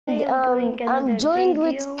today we're doing I'm another joined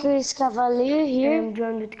with video. Chris-Kavallier here. I'm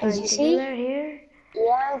joined with As you see, here.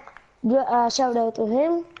 yeah, shout out to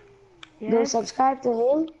him. Yes. Go subscribe to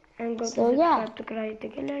him. And go So to yeah, subscribe to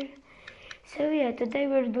Cry-Killer. So yeah, today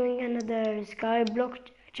we're doing another skyblock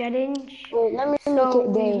challenge. wait, let me So make it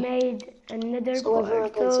we day made another so everyone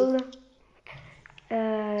can see.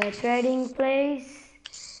 portal, trading place,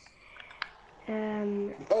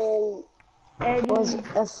 And and was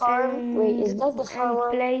a farm. Wait, is that the farm?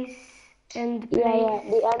 and place and place. Yeah,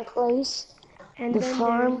 the end place. And The then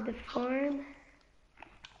farm. there's the farm.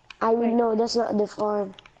 I Wait. mean, no, that's not the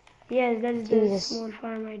farm. Yes, that's the Jesus. small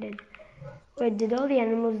farm I did. Wait, did all the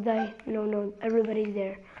animals die? No, everybody's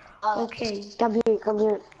there. Okay, Come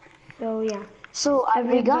here. so yeah. So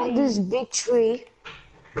we got this big tree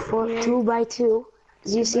for Here. 2 by 2,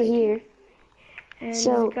 as you see here. And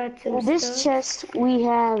So we got some in this stuff, chest we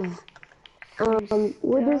have some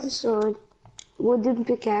wooden stuff. sword, wooden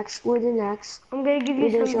pickaxe, wooden axe, I'm gonna give you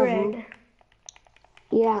wooden some shovel. bread.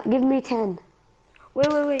 Yeah, give me 10.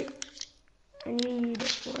 Wait. I need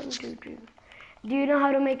 1, 2, 3. Do you know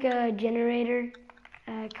how to make a generator?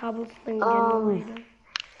 Cobblestone generator?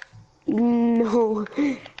 No.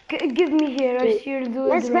 Give me here, or Wait, you'll do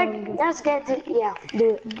it wrong. let's get the, yeah,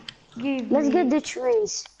 do it. Let's get the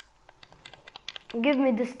trees. Give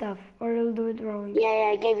me the stuff, or you'll do it wrong.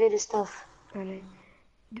 Yeah, I gave you the stuff. Alright.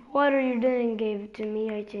 The water you didn't give it to me,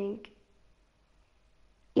 I think.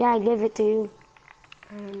 Yeah, I gave it to you.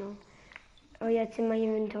 I don't know. Oh yeah, it's in my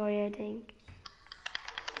inventory, I think.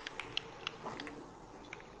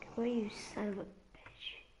 Oh, you son of a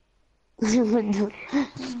bitch.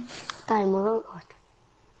 Timer.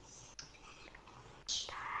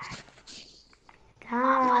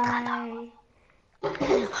 Die.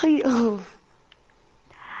 Oh.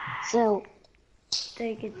 So.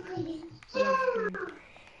 Take it.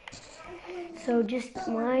 So just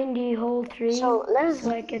mind the whole tree So let's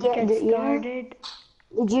I can get get started.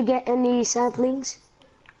 Yeah. Did you get any saplings?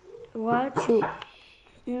 What? Shoot.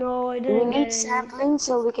 No, I We didn't need get any. saplings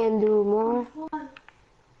so we can do more.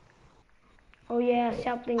 Oh yeah,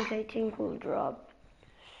 saplings I think will drop.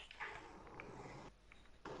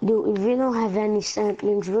 Dude, if we don't have any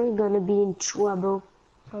saplings, we're gonna be in trouble.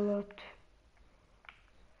 A lot.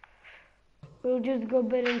 We'll just go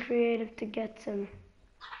bit and creative to get some.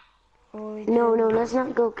 No, let's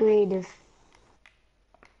not go creative.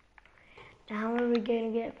 How are we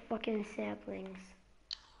gonna get fucking saplings?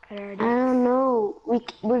 I don't know.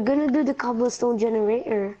 We're gonna do the cobblestone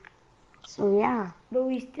generator. So yeah. But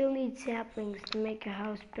we still need saplings to make a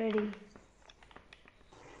house pretty.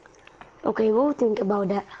 Okay, we'll think about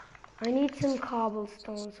that. I need some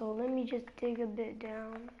cobblestone, so let me just dig a bit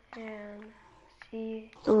down and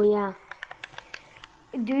see. Oh yeah.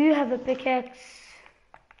 Do you have a pickaxe?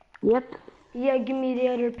 Yep. Yeah, give me the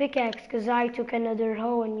other pickaxe, cause I took another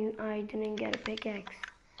hoe and I didn't get a pickaxe.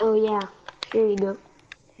 Oh yeah. Here you go.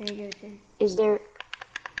 Here you go, Tim. Is there?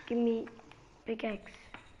 Give me pickaxe.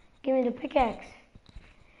 Give me the pickaxe.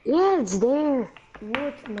 Yeah, it's there. No,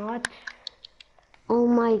 it's not. Oh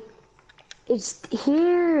my. It's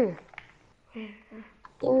here. Where?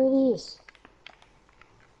 There it is.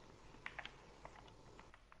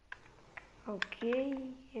 Okay,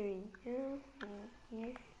 here we go.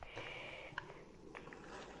 Here.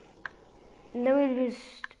 And then we just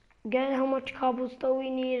get how much cobblestone we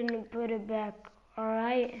need and put it back.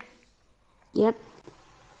 Alright? Yep.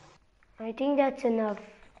 I think that's enough.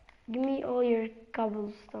 Give me all your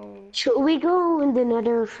cobblestone. Should we go in the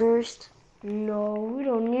nether first? No, we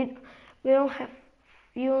don't have,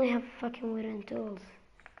 you only have fucking wooden tools.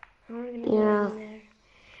 How are we gonna go in there?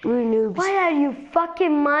 We're noobs. Why are you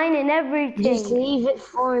fucking mining everything? Just leave it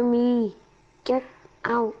for me. Get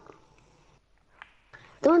out.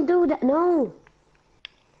 Don't do that, no.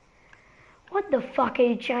 What the fuck are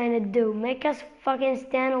you trying to do? Make us fucking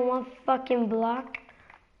stand on one fucking block?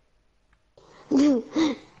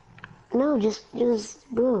 No, just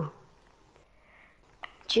bro.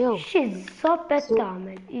 Chill. She's so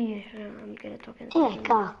petame. I'm gonna talk in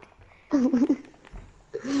Eka.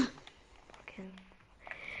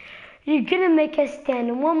 You're gonna make us stand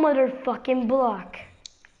on one motherfucking block.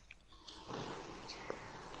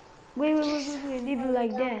 Wait, leave it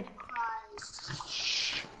like that.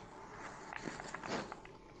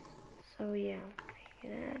 So yeah,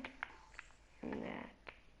 that and that.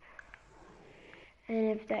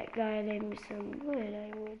 And if that guy gave me some wood,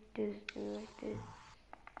 I would just do like this.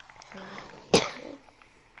 And like this.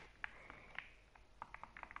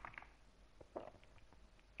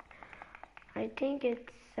 I think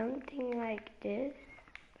it's something like this,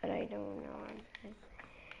 but I don't know.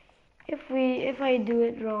 If I do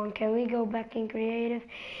it wrong, can we go back in creative?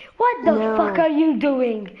 What the No. fuck are you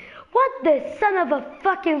doing? What the son of a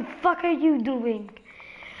fucking fuck are you doing?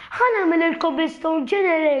 هنعمل الكوبلستون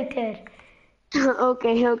generator.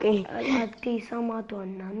 Okay. القديسة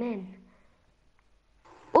مادونا من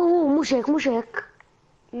اوه مش هيك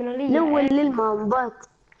من اللي نول للمنبط.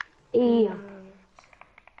 ايه.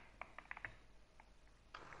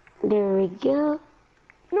 There we go.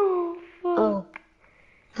 No fuck. Oh.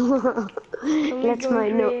 That's my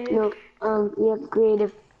no. Yep,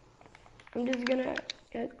 creative. I'm just gonna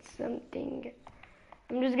get something.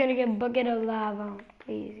 I'm just gonna get a bucket of lava,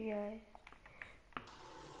 please, guys.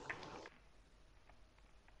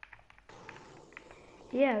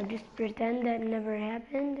 Yeah, just pretend that never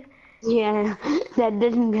happened. Yeah, that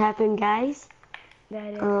didn't happen, guys.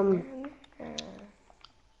 That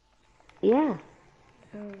Yeah.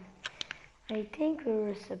 I think we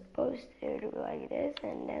were supposed to do like this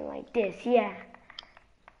and then like this, yeah.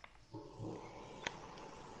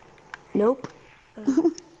 Nope.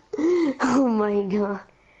 Oh my god.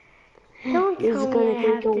 Don't This tell is me gonna I take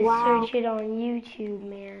have a to while. search it on YouTube,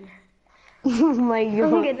 man. Oh my I'm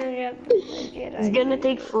god. gonna have to search it It's on gonna YouTube.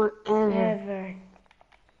 take forever. Ever.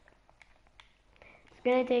 It's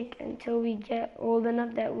gonna take until we get old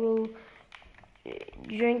enough that we'll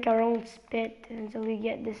drink our own spit until we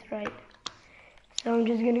get this right. So I'm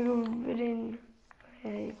just gonna go put in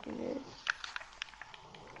like this.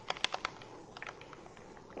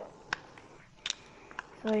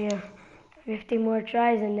 So yeah, 50 more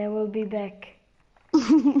tries and then we'll be back.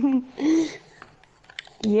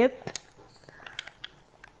 Yep.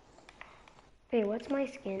 Wait, what's my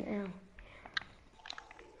skin?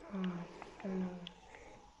 Oh, I don't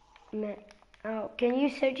know. Oh, can you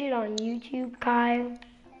search it on YouTube, Kyle?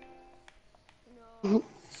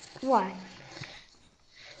 Why?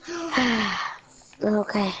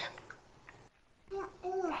 Okay.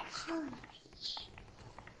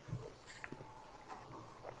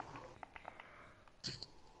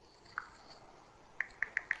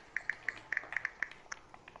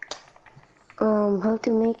 How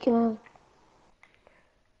to make a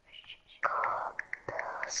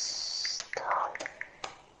cobblestone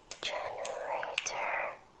generator.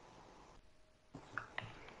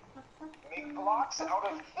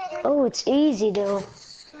 Oh, it's easy though.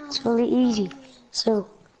 It's really easy. So,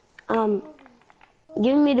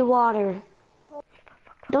 give me the water.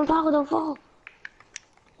 Don't fall.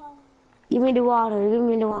 Give me the water.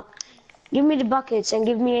 Give me the buckets and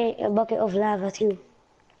give me a bucket of lava too.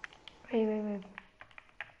 Wait.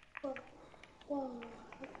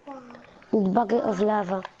 The bucket of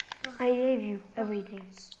lava. I gave you everything.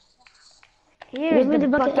 Here's the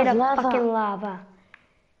bucket of fucking lava.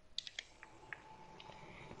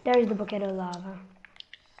 There's the bucket of lava.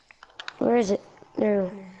 Where is it? There.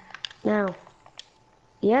 Now.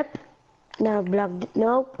 Yep. Now blocked.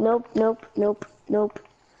 Nope.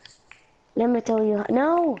 Let me tell you.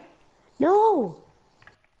 No.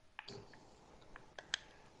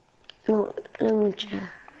 Let me try.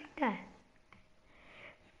 Like that.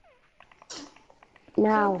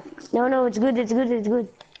 Now. No, it's good.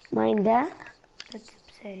 Mind that? That's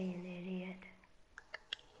obsidian, idiot.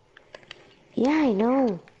 Yeah, I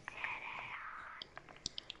know.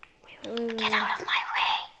 Wait. Get out of my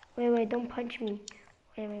way. Wait, don't punch me.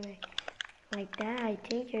 Wait. Like that, I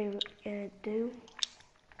think you're gonna do.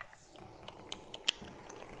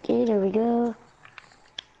 Okay, there we go.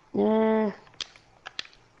 Yeah.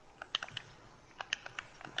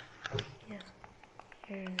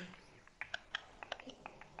 Here.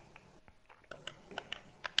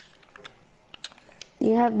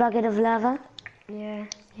 You have bucket of lava? Yeah.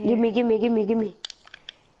 Here. Give me.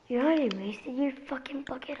 You already wasted your fucking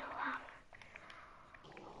bucket of lava.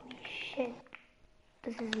 Holy shit.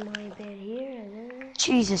 This is my bed here, and then...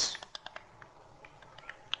 Jesus.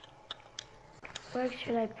 Where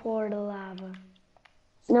should I pour the lava?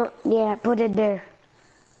 No, yeah, put it there.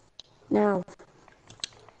 Now.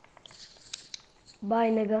 Bye,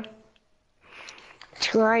 nigga.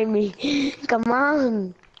 Try me. Come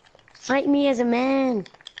on. Fight me as a man.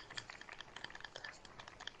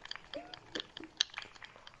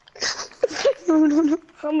 No.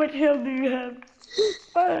 How much health do you have?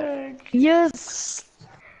 Fuck. Yes.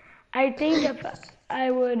 I think if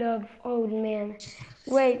I would have... Oh, man.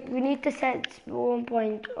 Wait, we need to set spawn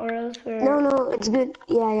point or else we're... No, it's good.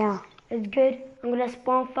 Yeah. It's good? I'm gonna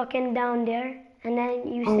spawn fucking down there and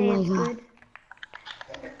then you say it's good.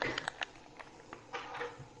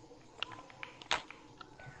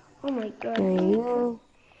 Oh my god. There you go.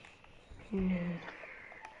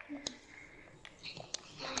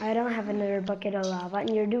 I don't have another bucket of lava, and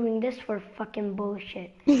you're doing this for fucking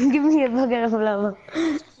bullshit. Give me a bucket of lava.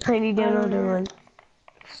 I need I don't another have- one.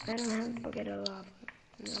 I don't have a bucket of lava.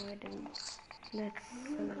 No, I didn't. That's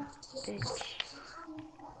son of a bitch.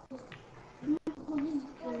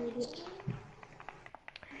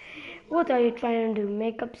 What are you trying to do?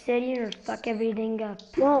 Make obsidian or fuck everything up?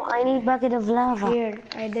 No, I need bucket of lava. Here,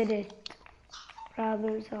 I did it.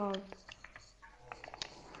 Problem solved.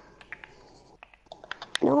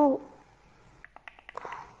 No.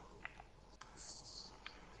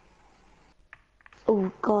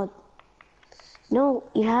 Oh God. No,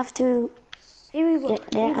 you have to Here we go.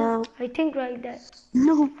 get that out. I think like that.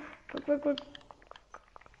 No. Look.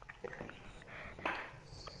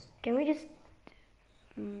 Can we just...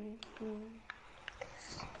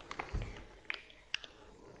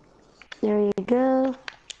 There you go.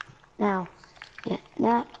 Now, get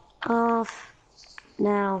that off.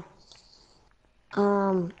 Now,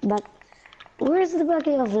 but where's the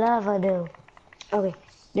bucket of lava though? Okay,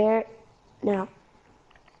 there. Now,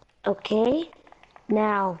 okay.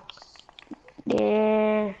 Now,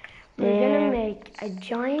 there. We're gonna make a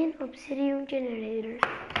giant obsidian generator.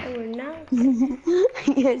 And we're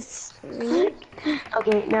not. Yes.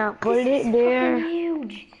 Okay, now put This it is there. fucking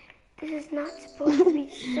huge. This is not supposed to be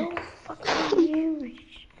so fucking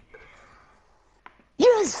huge.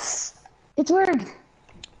 Yes! It worked!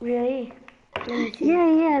 Really? Let me see.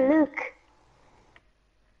 Yeah, look.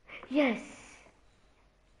 Yes.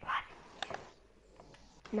 What?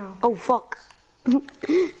 No. Oh, fuck.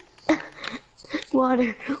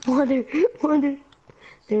 Water.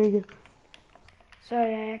 There you go.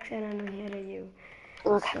 Sorry, I accidentally hit you.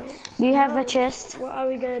 Okay. So, Do you have a chest? what are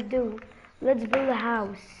we gonna do? Let's build a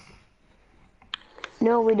house.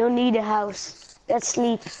 No, we don't need a house. Let's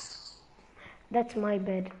sleep. That's my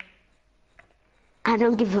bed. I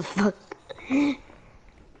don't give a fuck.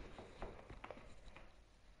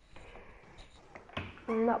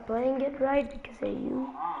 I'm not playing it right because of you.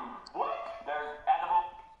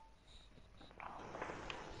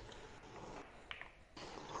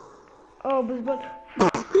 Oh, but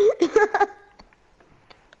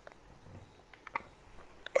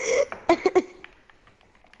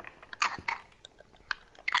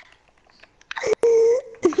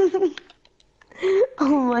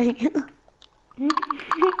Oh my god.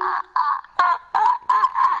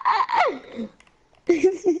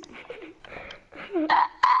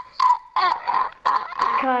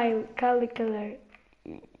 Kyle the Killer,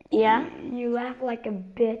 Yeah? you laugh like a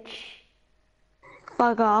bitch.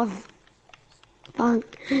 Fuck off.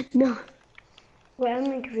 Fuck. No. Well,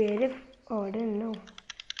 I'm in creative. Oh, I didn't know.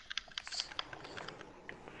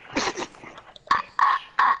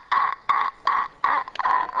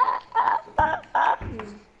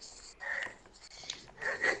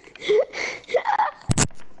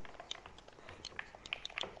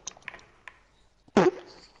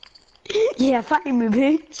 Yeah, fight me,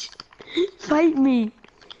 bitch. Fight me.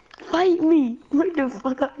 Fight me. What the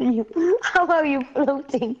fuck are you? How are you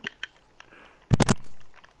floating?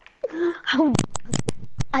 How?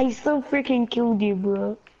 I so freaking killed you,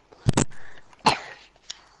 bro.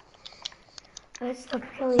 Let's stop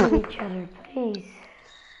killing each other, please.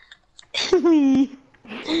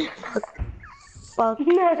 Fuck. Fuck.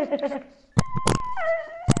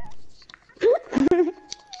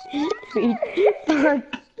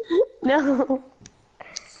 No.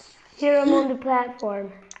 Here I'm on the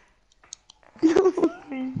platform. No.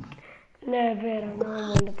 No, better. Now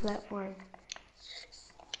I'm on the platform.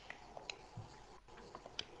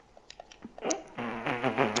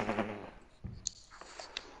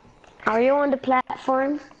 Are you on the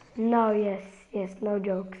platform? No, yes, no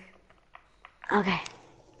jokes. Okay.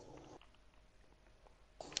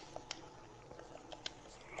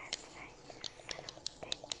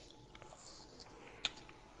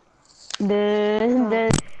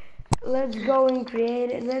 Let's go and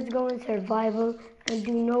create it. Let's go in survival and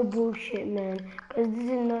do no bullshit, man. Cause this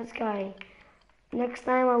is not Sky. Next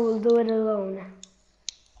time I will do it alone.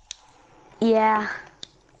 Yeah.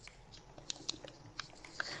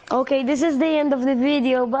 Okay, this is the end of the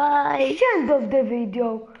video. Bye. End of the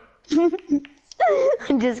video.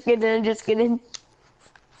 I'm just kidding.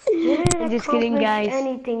 We didn't I'm just kidding, accomplish guys.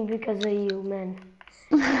 anything because of you,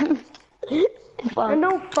 man. Fuck. And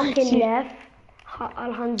don't fucking laugh.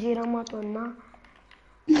 Alhanzira matonna.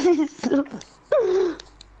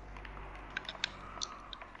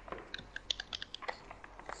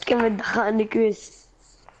 كمان دخلني كويس.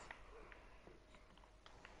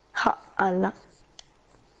 Ha Allah.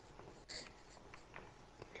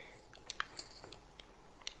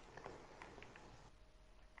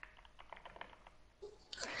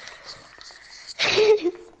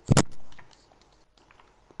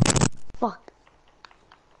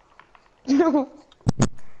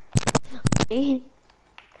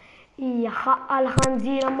 حق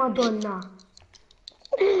الخنزيرة مادونا.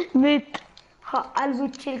 مت. حق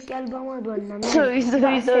البتش الكلبة مادونا. سوري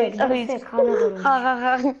سوري سوري سوري. دقسك خلينا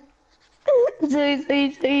نخرج.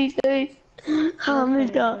 سوري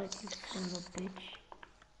عملتها.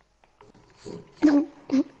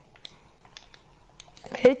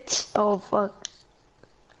 Bitch. Oh fuck.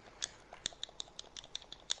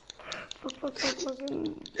 Fuck.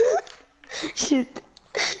 Shit.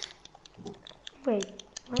 Wait,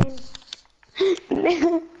 when?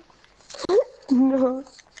 No.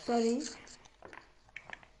 Sorry.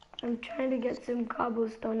 I'm trying to get some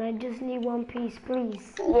cobblestone. I just need one piece, please.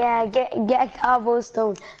 Yeah, get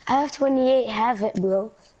cobblestone. I have 28. Have it,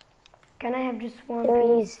 bro. Can I have just one There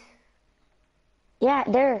piece? is. Yeah,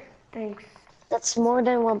 there. Thanks. That's more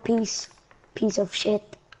than one piece. Piece of shit.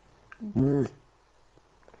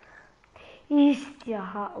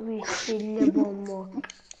 استيها ويشيل بامك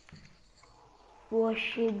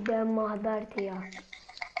وشد ما هدرتيها.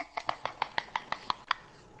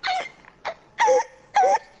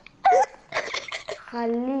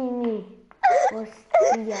 خليني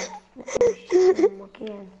وسطيها وشد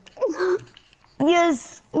المكان.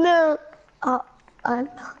 Yes. No.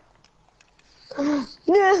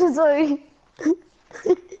 No, sorry.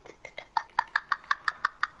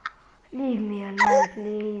 Leave me alone,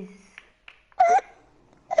 please.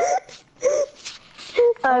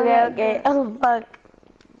 Okay. Oh fuck.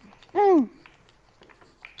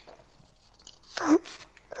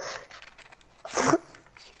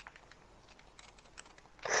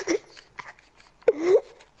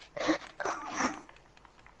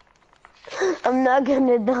 I'm not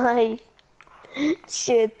gonna die.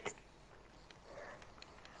 Shit.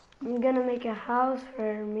 I'm gonna make a house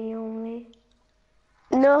for me only.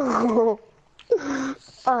 No.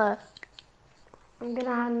 Fuck. I'm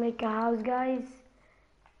gonna make a house, guys.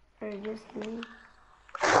 For just me.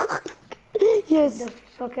 Yes. Get the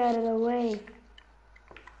fuck out of the way.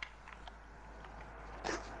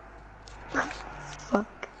 Fuck.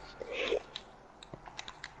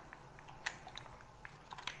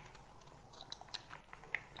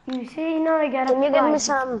 You see, now I gotta Can you give me fight.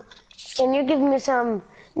 some? Can you give me some?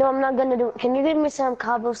 No, I'm not gonna do it. Can you give me some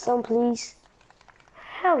cobblestone, please?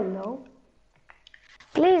 Hell no.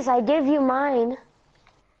 Please, I gave you mine.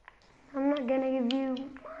 I'm not gonna give you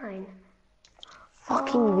mine.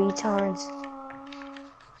 Fucking retards.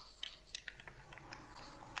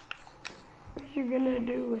 What you gonna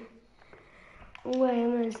do? Wait,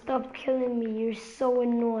 man, stop killing me. You're so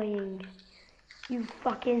annoying. You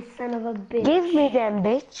fucking son of a bitch. Give me them,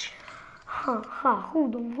 bitch.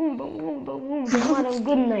 Hold on. Madam,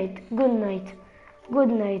 good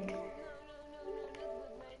night.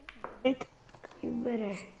 You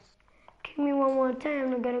better. Give me one more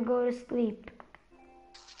time, I'm gonna go to sleep.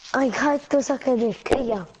 I got to suck a dick.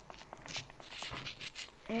 Yeah.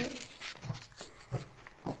 Eh?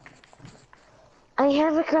 I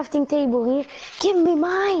have a crafting table here. Give me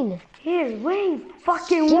mine. Here, wait,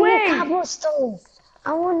 fucking Give me wait! cobblestone.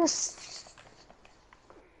 I wanna.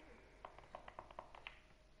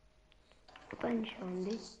 Punch on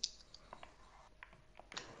this.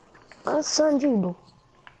 I'll send you.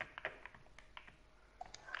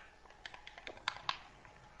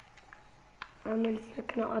 عمل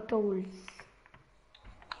سكنة أطولز.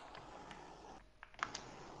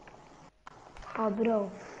 برو.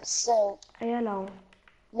 So. يلا.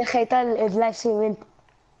 نخيط اللايف ستريم.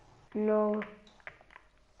 No.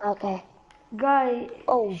 Okay. Guys,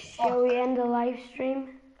 Oh, shall we end the live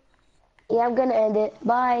stream? Yeah, I'm gonna end it.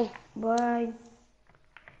 Bye. Bye.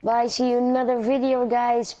 Bye. See you in another video,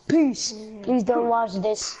 guys. Peace. Please don't watch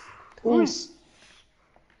this. Please.